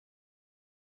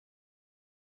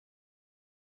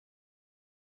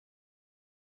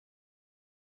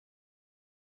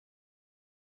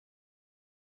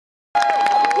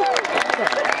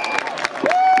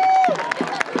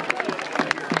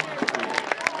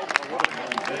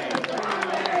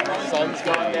sun's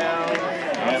gone down.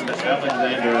 And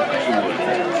Alexander Haywood.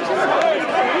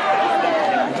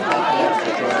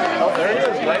 Oh, there he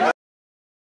is, right?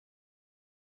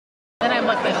 Then I'm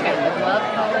looking at the glove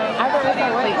color. I was going to say,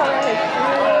 what color is she?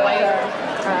 White.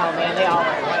 Oh man, they all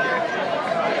wear white.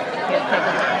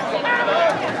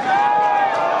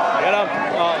 Get him.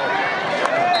 Oh.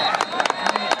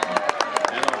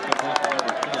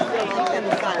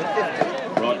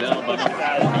 Brought down by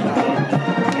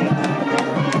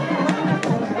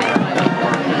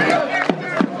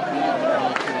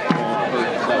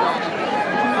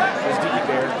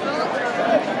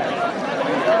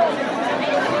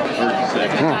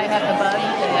I have the bug.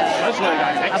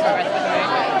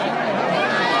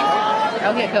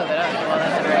 I'll get COVID. Well,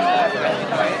 that's a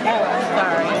respiratory.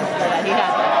 Sorry. He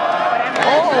had that.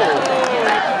 Oh!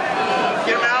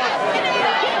 Get him out.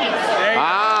 There you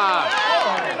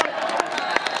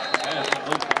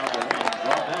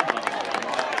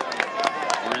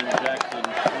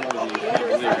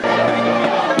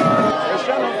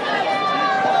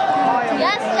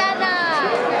Yes, Jenna!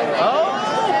 Oh!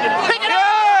 Pick it up!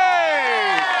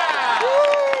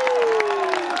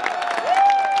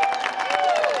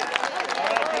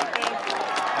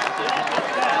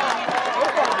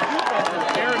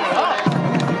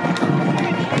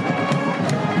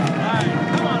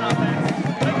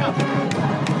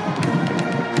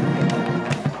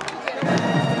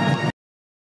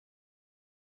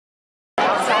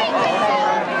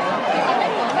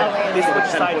 They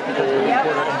switch sides because of the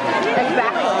recorder.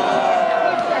 Exactly.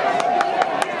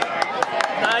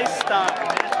 Nice stop.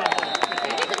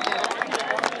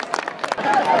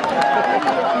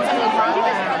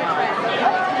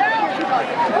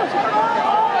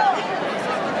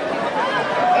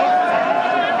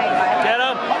 Get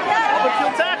him. Open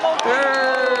field tackle.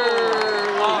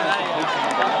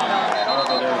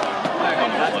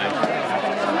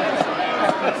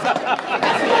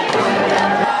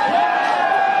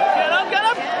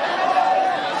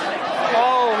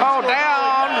 Oh,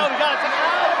 down! Oh, we got it.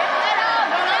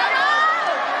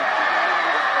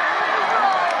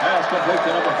 pass complete to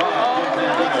number 5,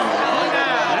 Jim Bandino.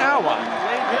 Now what?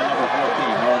 And number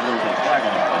 14, however, there's a flag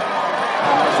on it.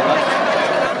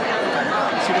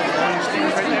 See the orange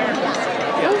things right there?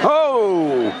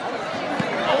 Oh!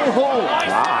 Oh,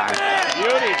 My.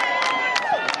 beauty!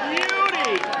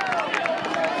 Beauty!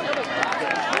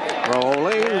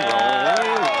 Rolling,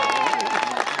 rolling.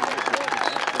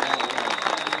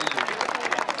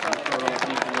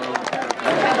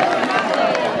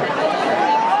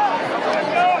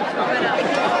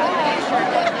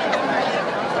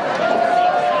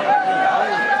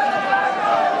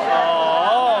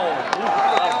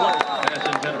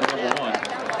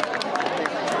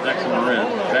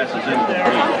 Passes into the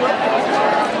lead.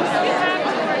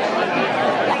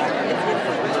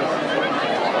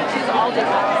 She's all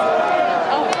different.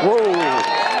 Whoa!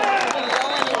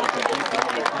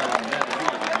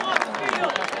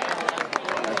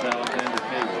 That's Alexander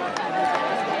Haywood.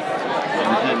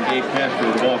 And then Gabe Castro,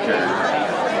 the ball carrier.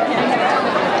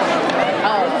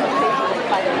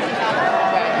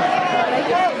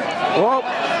 Whoa!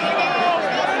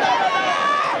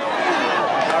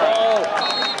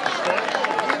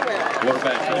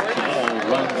 Quarterback takes the ball,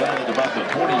 runs out at about the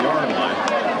 40-yard line.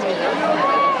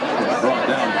 It's brought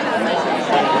down.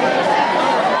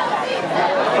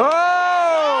 Oh!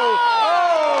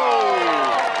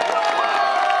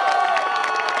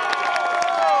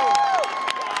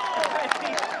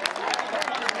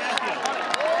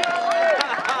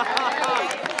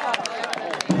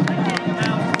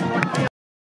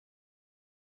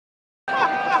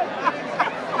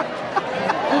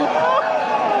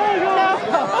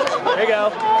 There you go.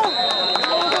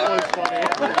 That was funny.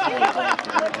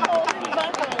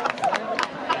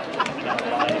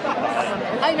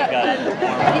 I know.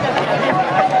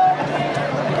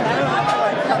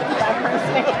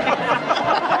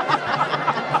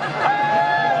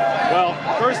 Well,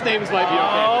 first names might be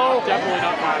okay. Definitely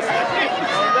not last name.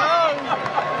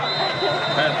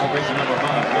 Pass complete to number 5,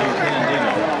 James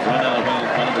Bandino. Run out of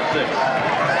bounds by number 6.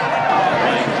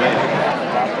 Ryan Zay.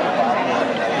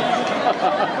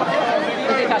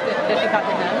 Does she cut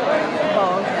the hand?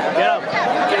 Oh, yeah.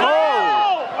 Get up. Oh!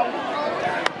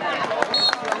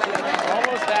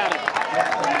 Almost had it.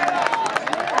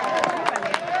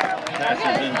 Pass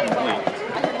is incomplete.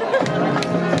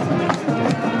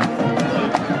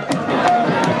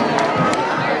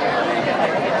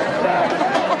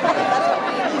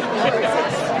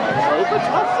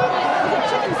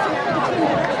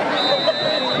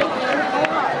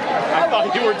 I thought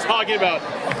you were talking about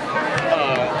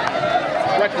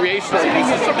recreational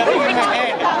uses of that.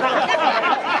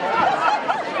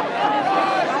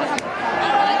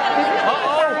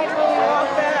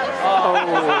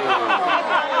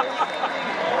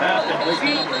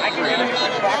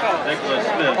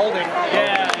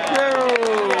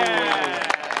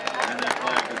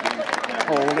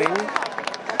 holding.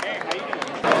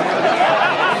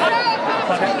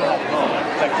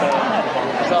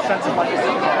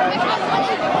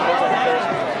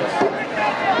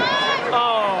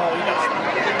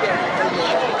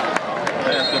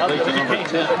 Pass complete to number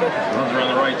 10. Runs around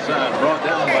the right side. Brought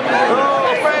down by number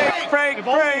Frank! If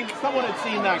only someone had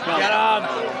seen that coming. Get him!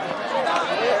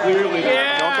 Clearly.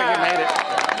 Yeah. Don't think he made it.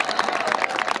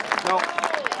 No,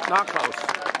 not close.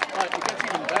 But it gets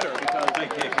even better because Big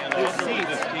kick in. his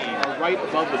seats are right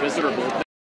above the visitor bullpen.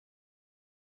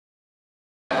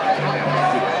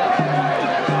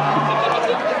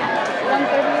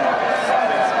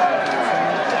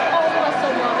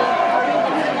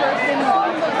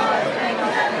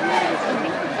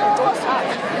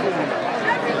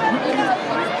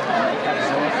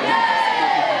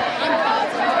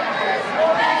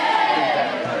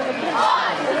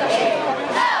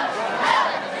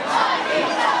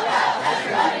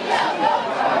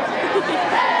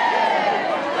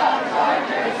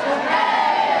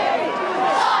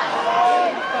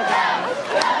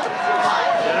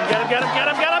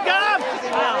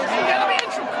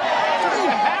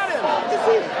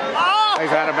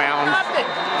 He's out of bounds.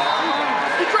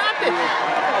 He dropped it.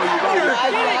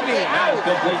 Pass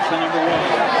complete to number 1.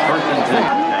 First and 10.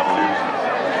 Cavaliers.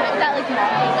 That like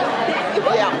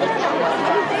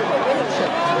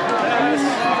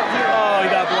Oh, he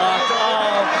got blocked.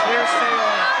 Oh, clear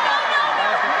sailing.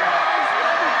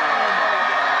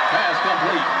 Pass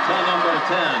complete to number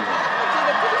 10.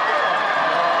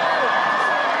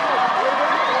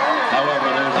 However,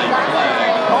 there's a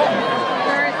flag.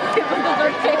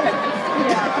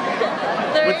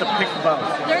 With the pick both.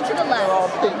 They're to the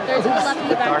left. They're to the left of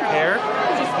the back. Dark hair?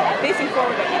 Facing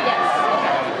forward. Yes.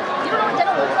 Do you know what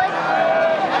dental looks like?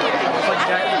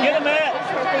 Get him, Matt.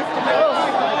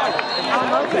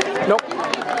 Nope.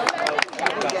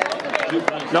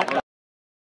 Nope.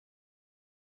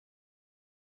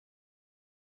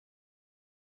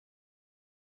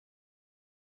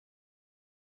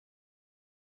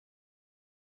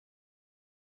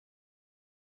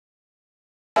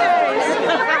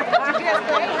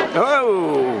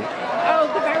 Oh!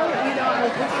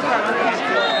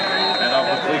 And off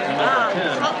complete to number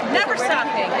 10. Never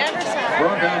stopping. Never stopping.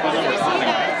 Brought down by number 20.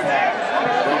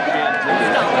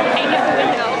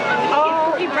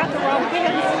 Oh, he brought the wrong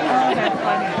pants. Oh, that's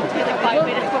funny. Like 5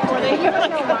 minutes before they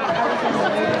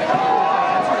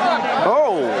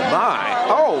Oh, my.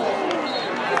 Oh!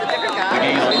 The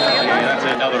game's okay. That's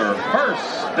another first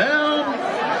down.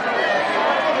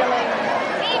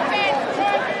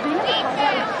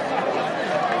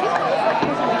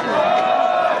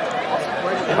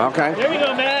 Okay. There you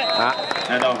go, Matt.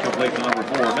 And off complete to number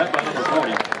 4. Met by number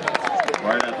 40.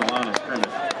 Right at the line of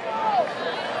scrimmage.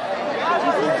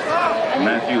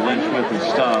 Matthew Lynch with the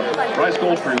stop. Bryce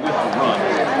Goldtree with the run.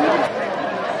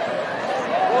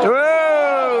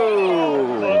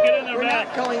 Whoa! Get in there, Matt.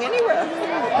 Going anywhere.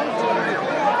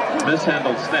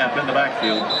 Mishandled snap in the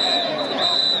backfield.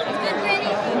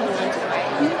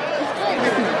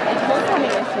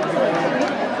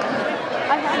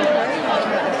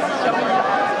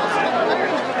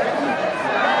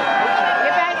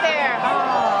 Get back there.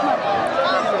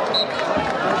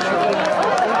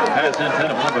 Pass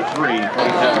intent of number 3 for the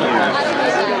Cavaliers.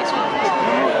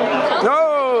 No!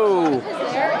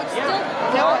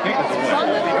 Kick is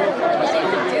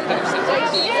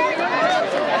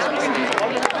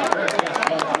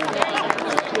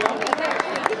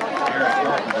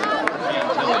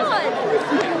away.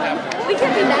 We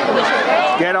can't be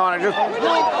that. Get on it. Just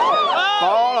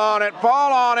fall on it.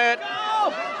 Fall on it.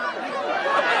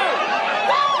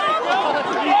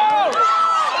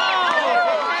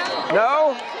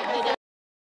 No?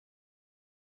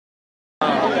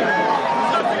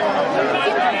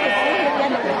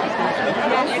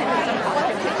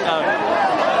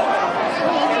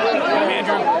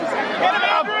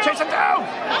 Chase him down.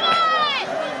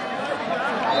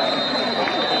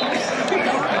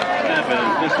 Snap is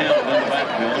mishandled in the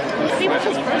backfield. See what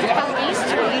his first pass east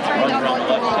to? He tried Runs to around the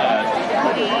left side.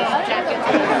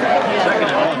 Second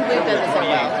and 1 for the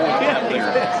 28 for the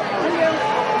Cavaliers.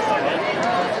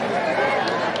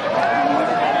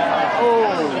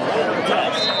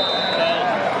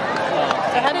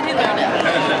 So how did you learn it?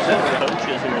 Pass intent.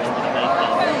 Coaches who are going to make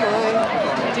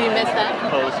that Do you miss that?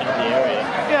 post into the area.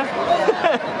 Yeah.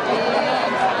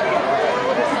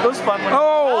 It was fun when Oh!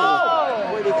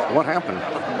 What happened?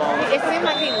 It seemed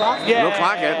like he lost. Yeah. Looks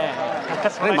like it.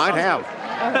 That's what They I might saw. have.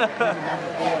 On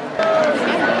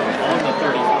the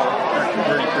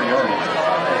 33-yard line.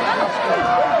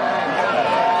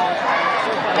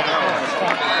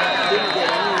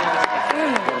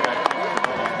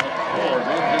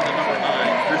 Moves into number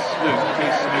 9.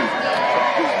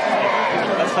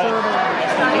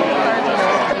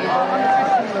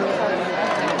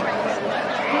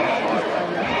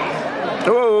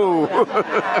 Oh!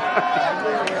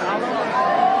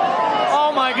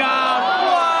 Oh my God!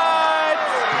 What?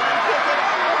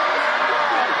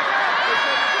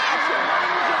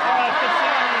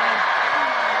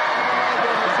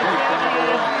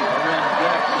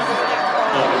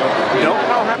 Don't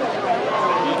know how.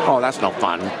 Oh, that's no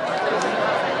fun.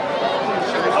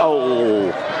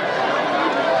 Oh!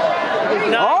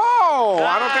 Oh!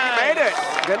 I don't think he made it.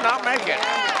 Did not make it.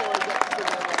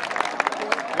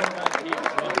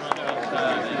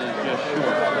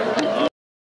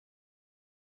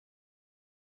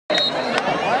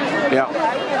 Yeah.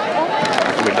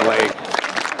 That could be delayed.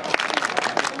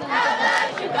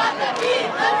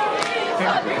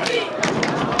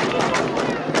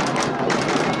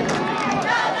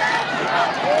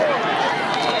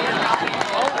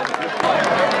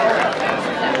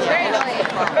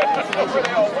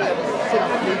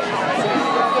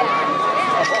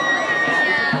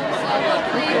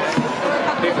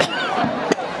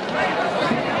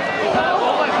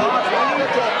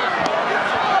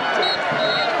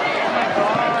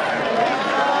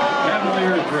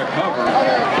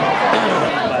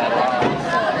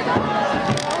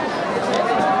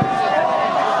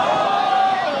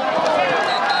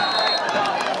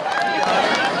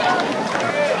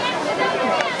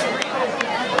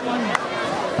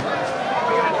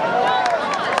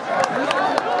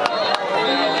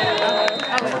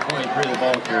 The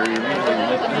ball carrier immediately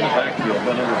lifted in the backfield,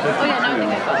 but number 52,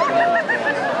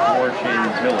 for Shane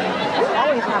Tilly.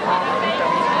 Always have all.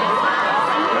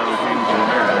 Rather James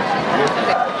Ramirez.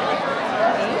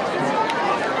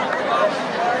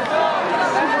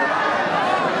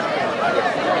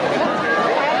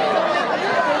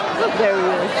 There he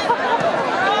is.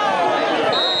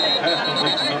 Pass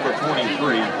complete to number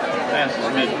 23. Passes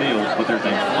midfield, but there's a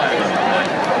flag on the play.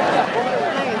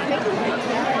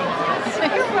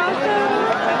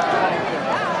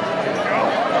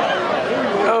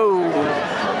 Oh!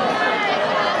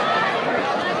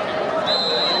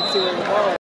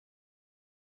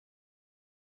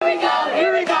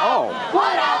 Here we go. Oh!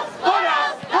 What else? What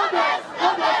else? What else?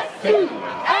 What else?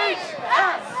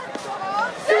 C-H-S.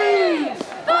 C.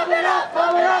 Pump it up,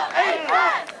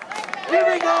 H-S. Here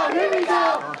we go, here we go.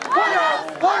 What else?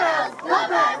 What else?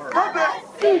 What else? What else?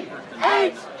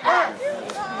 C-H-S.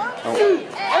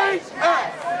 C-H-S.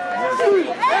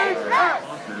 C-H-S.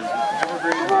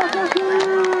 Come on, go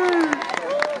Phillies!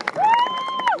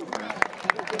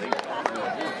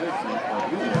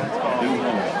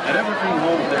 At Evergreen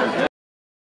Home, there's